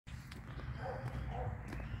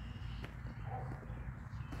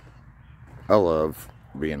I love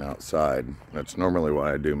being outside. That's normally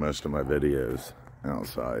why I do most of my videos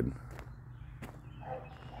outside.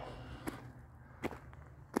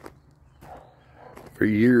 For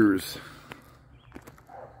years,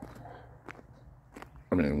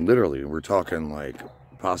 I mean, literally, we're talking like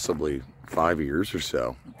possibly 5 years or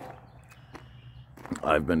so,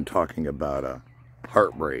 I've been talking about a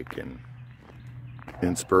heartbreak and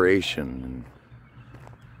inspiration and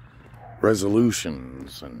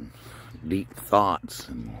resolutions and deep thoughts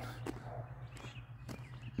and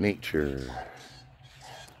nature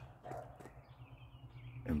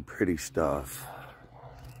and pretty stuff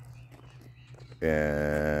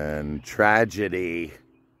and tragedy.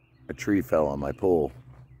 A tree fell on my pool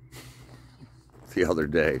the other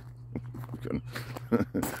day.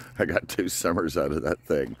 I got 2 summers out of that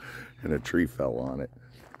thing and a tree fell on it.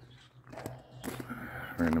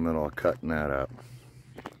 We're in the middle of cutting that up.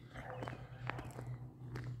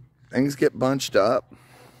 Things get bunched up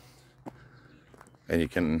and you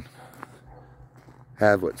can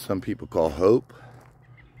have what some people call hope.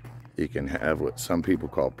 You can have what some people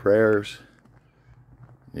call prayers.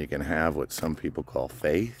 You can have what some people call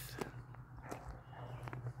faith.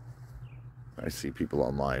 I see people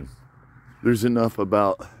online. There's enough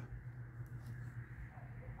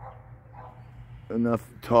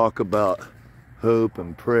talk about hope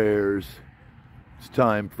and prayers. It's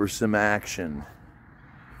time for some action.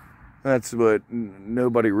 That's what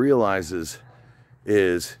nobody realizes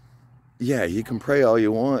is, yeah, you can pray all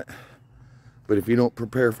you want, but if you don't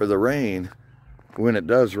prepare for the rain, when it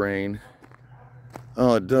does rain,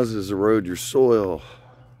 all it does is erode your soil.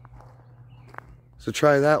 So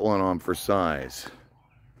try that one on for size.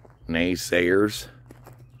 Naysayers.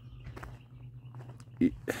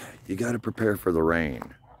 You got to prepare for the rain.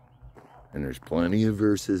 And there's plenty of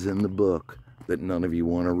verses in the book that none of you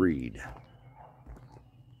want to read.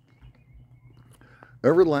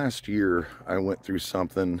 Over last year, I went through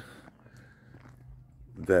something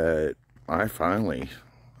that I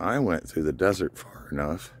went through the desert far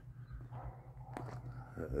enough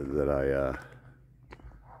that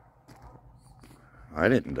I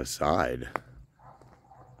didn't decide.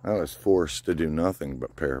 I was forced to do nothing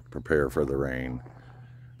but prepare for the rain.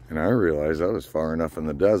 And I realized I was far enough in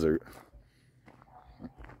the desert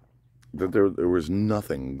that there was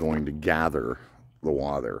nothing going to gather the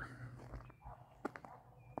water.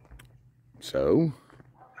 So,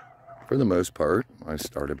 for the most part, I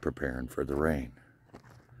started preparing for the rain.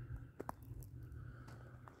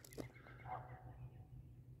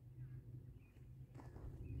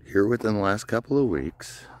 Here within the last couple of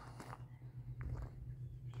weeks,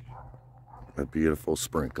 a beautiful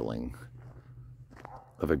sprinkling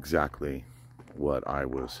of exactly what I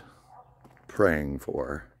was praying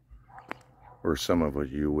for, or some of what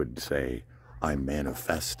you would say I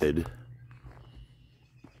manifested,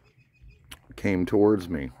 came towards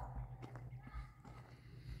me.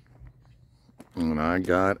 And I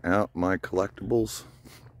got out my collectibles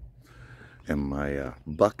and my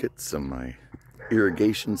buckets and my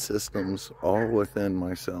irrigation systems all within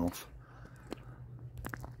myself,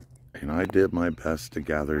 and I did my best to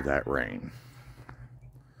gather that rain.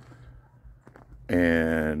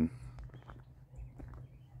 And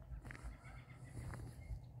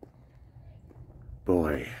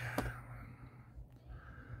boy,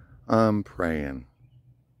 I'm praying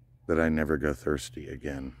that I never go thirsty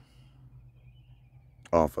again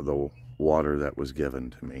off of the water that was given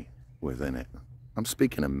to me within it. I'm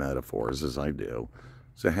speaking in metaphors as I do,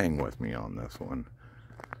 so hang with me on this one.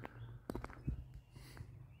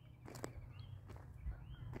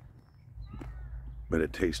 But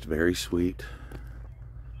it tastes very sweet,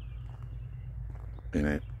 and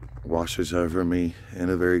it washes over me in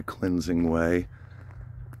a very cleansing way,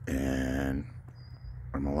 and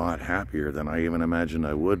I'm a lot happier than I even imagined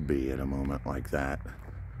I would be at a moment like that.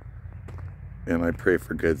 And I pray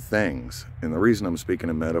for good things. And the reason I'm speaking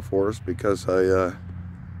in metaphors, because I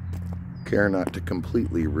care not to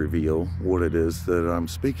completely reveal what it is that I'm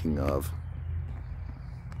speaking of.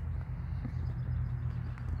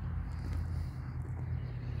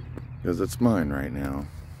 Because it's mine right now.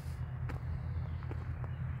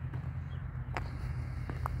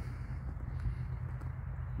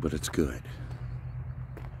 But it's good.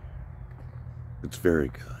 It's very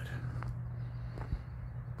good.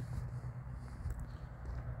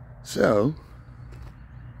 So,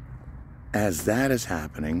 as that is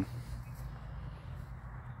happening,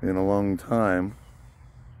 in a long time,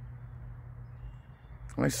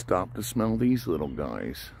 I stopped to smell these little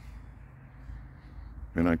guys.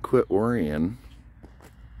 And I quit worrying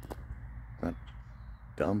about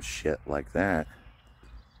dumb shit like that.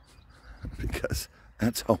 Because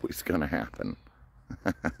That's always going to happen.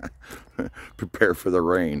 Prepare for the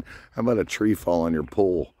rain. How about a tree fall on your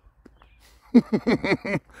pool?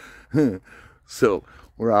 So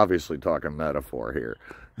we're obviously talking metaphor here.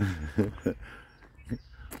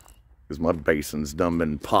 Because my basin's done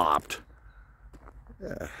been popped.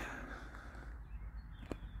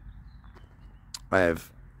 I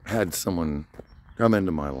have had someone come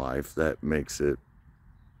into my life that makes it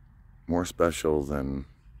more special than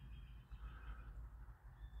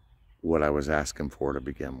what I was asking for to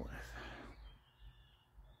begin with.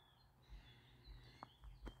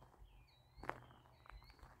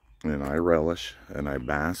 And I relish and I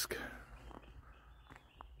bask,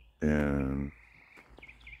 and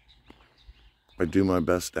I do my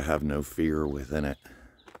best to have no fear within it.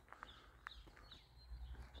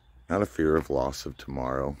 Not a fear of loss of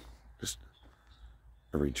tomorrow, just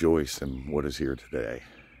a rejoice in what is here today.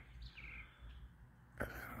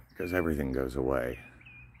 Because everything goes away.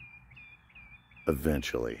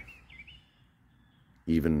 Eventually.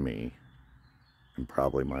 Even me. And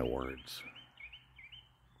probably my words.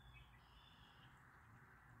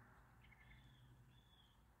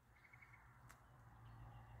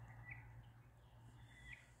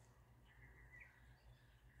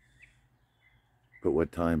 But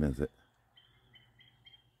what time is it?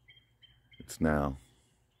 It's now.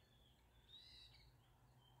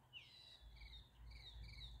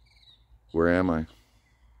 Where am I?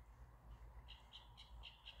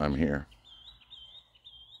 I'm here.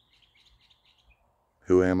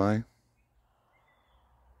 Who am I?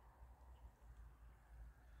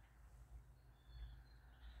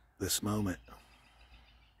 This moment.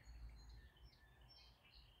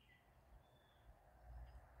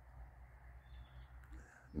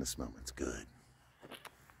 And this moment's good.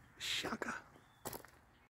 Shaka.